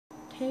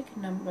take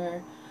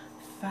number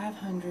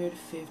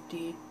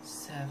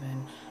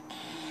 557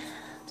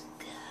 and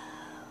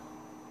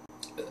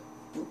go.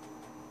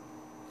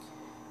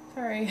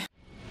 Sorry.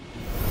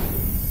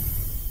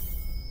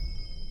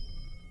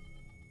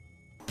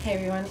 Hey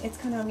everyone, it's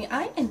Konami,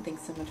 and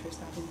thanks so much for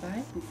stopping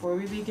by. Before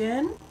we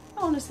begin,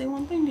 I want to say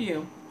one thing to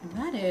you, and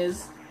that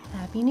is,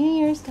 Happy New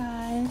Year's,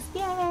 guys!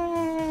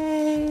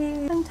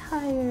 Yay! I'm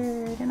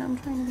tired, and I'm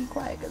trying to be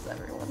quiet because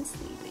everyone's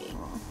sleeping.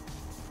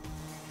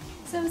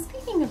 So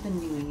speaking of the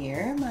new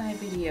year, my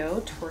video,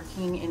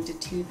 Twerking into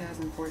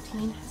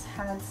 2014, has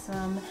had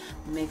some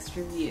mixed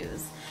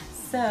reviews.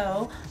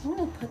 So I'm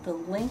going to put the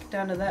link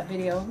down to that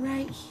video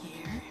right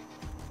here.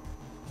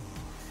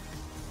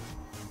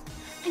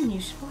 And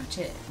you should watch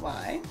it.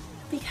 Why?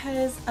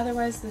 Because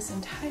otherwise this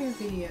entire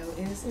video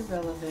is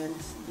irrelevant.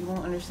 You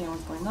won't understand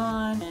what's going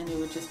on, and it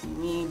would just be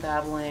me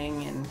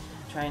babbling and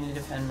trying to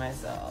defend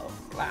myself.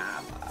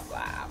 Blah, blah,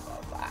 blah,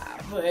 blah, blah.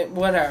 But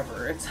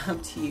whatever, it's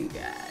up to you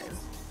guys.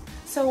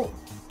 So,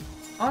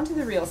 on to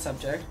the real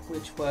subject,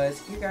 which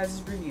was your guys'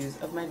 reviews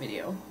of my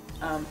video.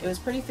 It was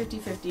pretty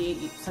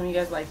 50-50. Some of you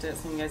guys liked it,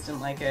 some of you guys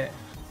didn't like it.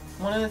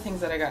 One of the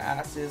things that I got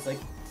asked is, like,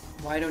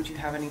 why don't you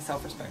have any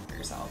self-respect for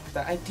yourself?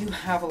 But I do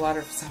have a lot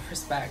of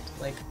self-respect.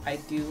 Like, I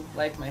do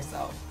like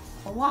myself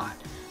a lot,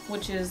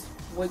 which is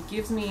what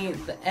gives me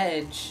the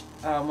edge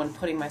when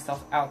putting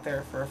myself out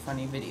there for a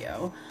funny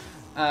video.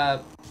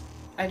 I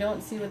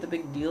don't see what the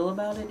big deal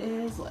about it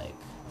is. Like,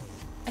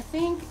 I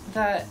think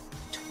that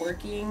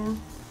twerking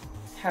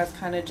has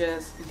kind of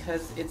just,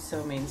 because it's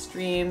so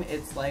mainstream,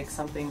 it's like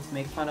something to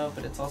make fun of,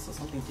 but it's also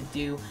something to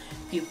do.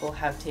 People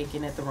have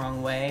taken it the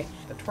wrong way.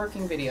 The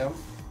twerking video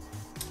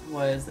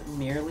was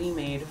merely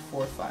made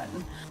for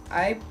fun.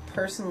 I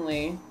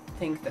personally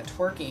think that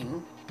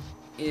twerking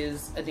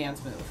is a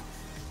dance move.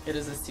 It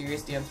is a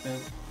serious dance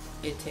move.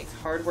 It takes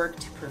hard work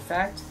to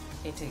perfect,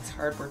 it takes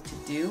hard work to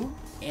do,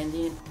 and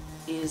it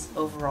is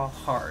overall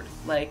hard.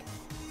 Like,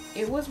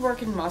 it was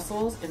working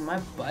muscles in my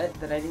butt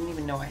that I didn't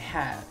even know I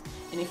had.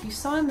 And if you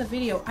saw in the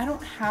video, I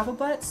don't have a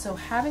butt, so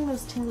having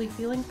those tingly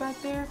feelings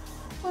back there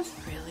was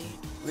really,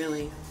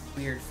 really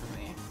weird for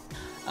me.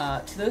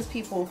 To those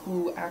people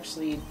who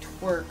actually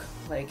twerk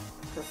like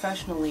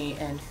professionally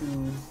and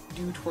who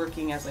do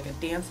twerking as like a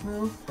dance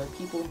move, or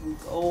people who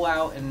go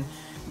out and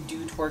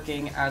do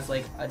twerking as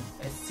like a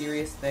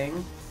serious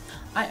thing,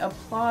 I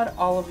applaud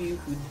all of you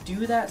who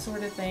do that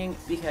sort of thing,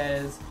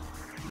 because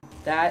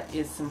that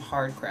is some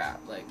hard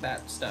crap. Like,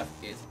 that stuff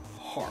is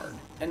hard.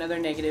 Another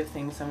negative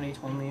thing somebody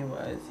told me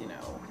was, you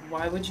know,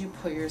 why would you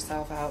put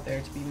yourself out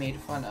there to be made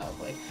fun of?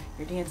 Like,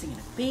 you're dancing in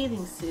a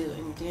bathing suit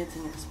and you're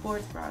dancing in a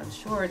sports bra and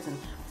shorts, and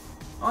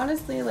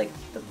honestly, like,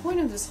 the point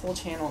of this whole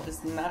channel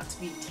is not to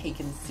be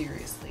taken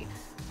seriously.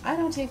 I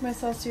don't take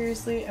myself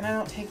seriously, and I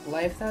don't take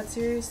life that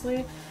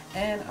seriously,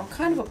 and I'm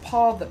kind of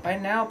appalled that by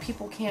now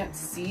people can't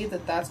see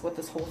that that's what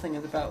this whole thing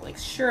is about. Like,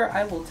 sure,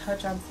 I will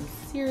touch on some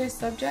serious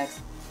subjects,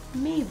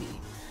 maybe,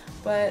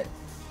 but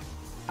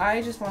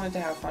I just wanted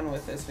to have fun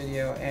with this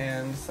video,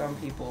 and some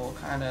people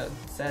kind of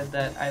said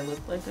that I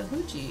looked like a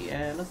hoochie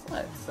and a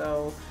slut.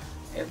 So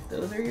if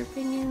those are your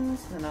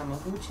opinions, then I'm a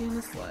hoochie and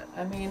a slut.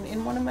 I mean,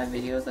 in one of my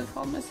videos I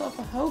called myself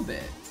a hoe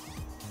bit,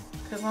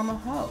 because I'm a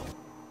hoe.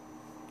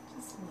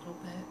 Just a little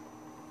bit.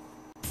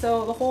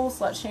 So the whole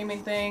slut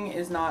shaming thing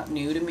is not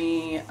new to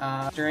me.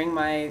 During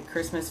my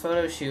Christmas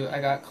photo shoot,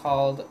 I got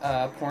called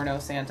Porno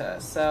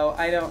Santa. So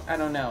I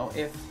don't know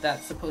if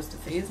that's supposed to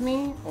faze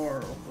me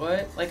or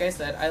what. Like I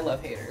said, I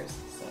love haters,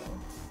 so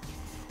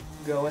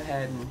go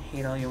ahead and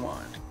hate all you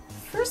want.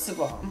 First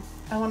of all,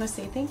 I want to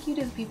say thank you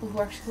to the people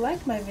who actually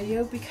liked my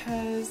video,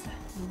 because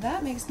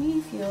that makes me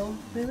feel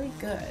really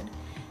good.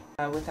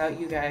 Without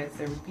you guys,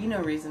 there would be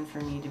no reason for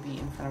me to be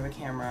in front of a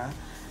camera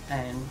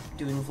and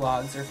doing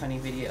vlogs or funny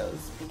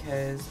videos,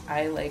 because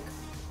I like,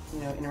 you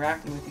know,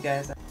 interacting with you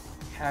guys,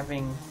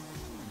 having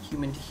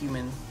human to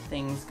human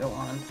things go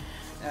on.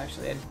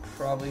 Actually, I'd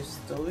probably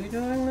still be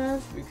doing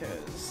this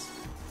because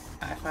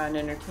I find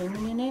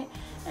entertainment in it,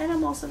 and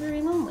I'm also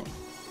very lonely.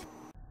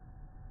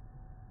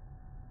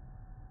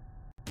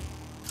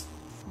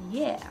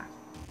 Yeah,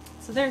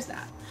 so there's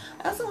that.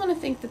 I also want to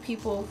thank the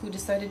people who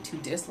decided to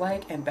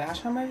dislike and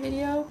bash on my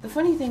video. The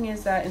funny thing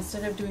is that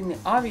instead of doing the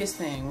obvious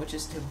thing, which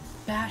is to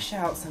bash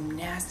out some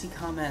nasty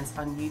comments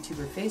on YouTube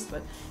or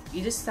Facebook,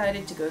 you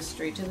decided to go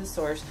straight to the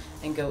source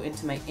and go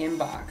into my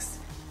inbox,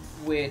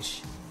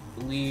 which,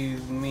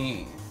 believe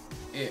me,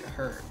 it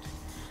hurt.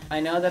 I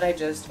know that I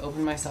just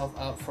opened myself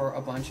up for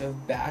a bunch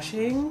of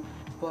bashing,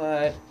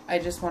 but I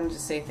just wanted to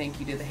say thank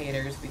you to the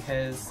haters,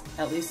 because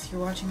at least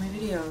you're watching my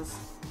videos.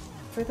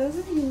 For those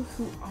of you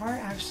who are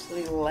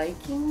actually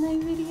liking my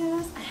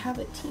videos, I have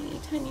a teeny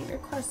tiny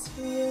request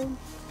for you.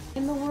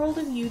 In the world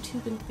of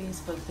YouTube and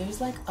Facebook,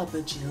 there's like a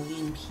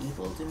bajillion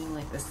people doing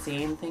like the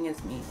same thing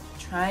as me,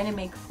 trying to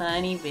make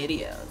funny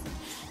videos,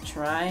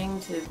 trying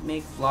to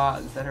make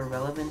vlogs that are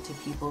relevant to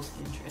people's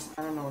interests.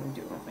 I don't know what I'm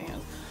doing with my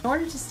hands. In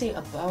order to stay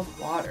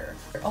above water,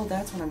 oh,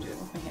 that's what I'm doing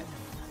with my hands.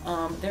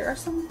 there are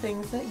some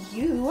things that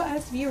you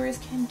as viewers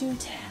can do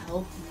to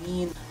help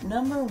me.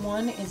 Number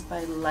 1 is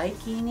by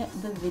liking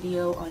the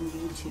video on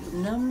YouTube.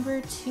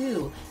 Number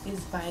 2 is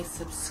by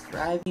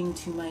subscribing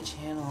to my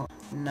channel.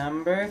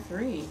 Number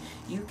 3,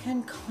 you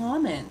can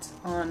comment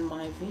on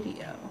my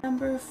video.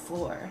 Number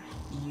 4,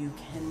 you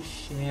can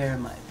share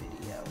my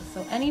video.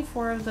 So any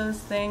 4 of those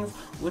things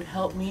would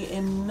help me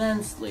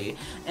immensely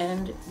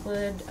and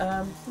would,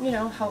 you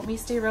know, help me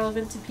stay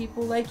relevant to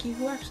people like you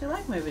who actually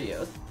like my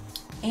videos.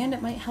 And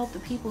it might help the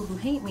people who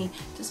hate me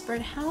to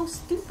spread how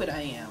stupid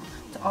I am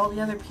to all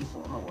the other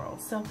people in the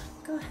world. So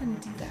go ahead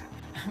and do that.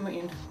 I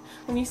mean,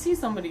 when you see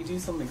somebody do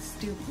something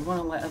stupid, you want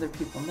to let other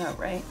people know,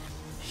 right?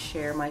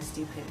 Share my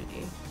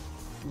stupidity.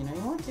 You know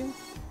you want to.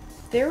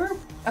 There were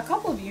a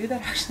couple of you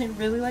that actually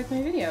really liked my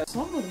videos.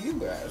 Some of you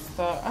guys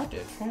thought I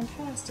did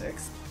fantastic.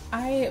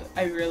 I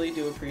really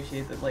do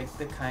appreciate that, like,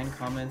 the kind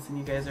comments, and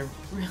you guys are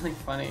really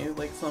funny.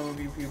 Like, some of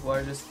you people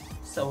are just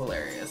so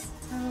hilarious.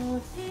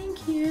 So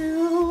thank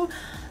you.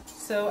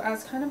 So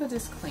as kind of a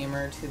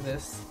disclaimer to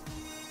this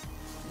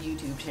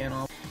YouTube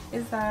channel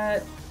is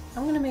that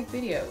I'm gonna make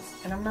videos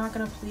and I'm not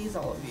gonna please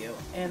all of you,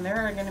 and there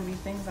are gonna be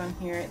things on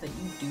here that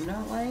you do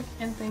not like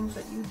and things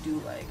that you do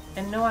like.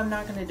 And no, I'm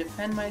not gonna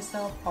defend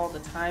myself all the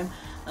time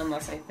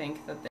unless I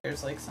think that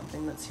there's like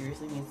something that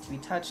seriously needs to be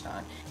touched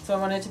on. So I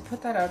wanted to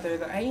put that out there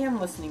that I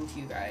am listening to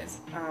you guys.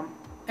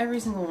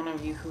 Every single one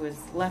of you who has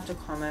left a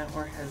comment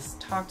or has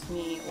talked to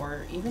me,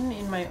 or even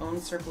in my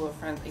own circle of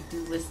friends, I do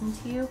listen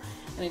to you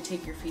and I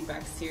take your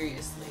feedback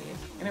seriously.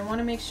 And I want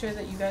to make sure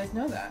that you guys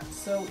know that.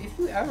 So if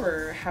you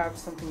ever have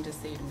something to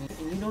say to me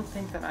and you don't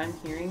think that I'm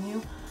hearing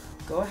you,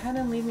 go ahead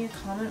and leave me a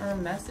comment or a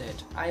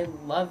message. I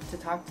love to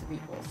talk to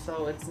people,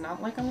 so it's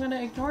not like I'm going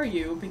to ignore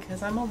you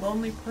because I'm a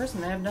lonely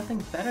person. I have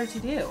nothing better to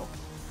do.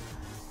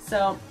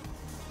 So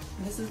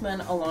this has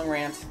been a long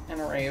rant and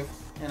a rave,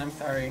 and I'm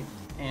sorry.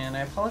 And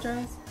I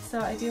apologize. So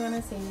I do want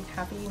to say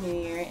Happy New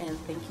Year and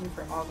thank you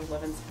for all the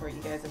love and support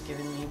you guys have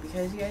given me,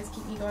 because you guys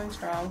keep me going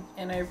strong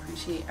and I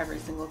appreciate every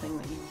single thing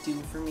that you do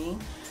for me.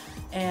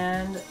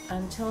 And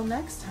until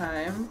next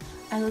time,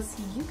 I will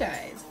see you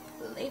guys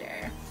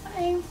later.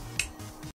 Bye!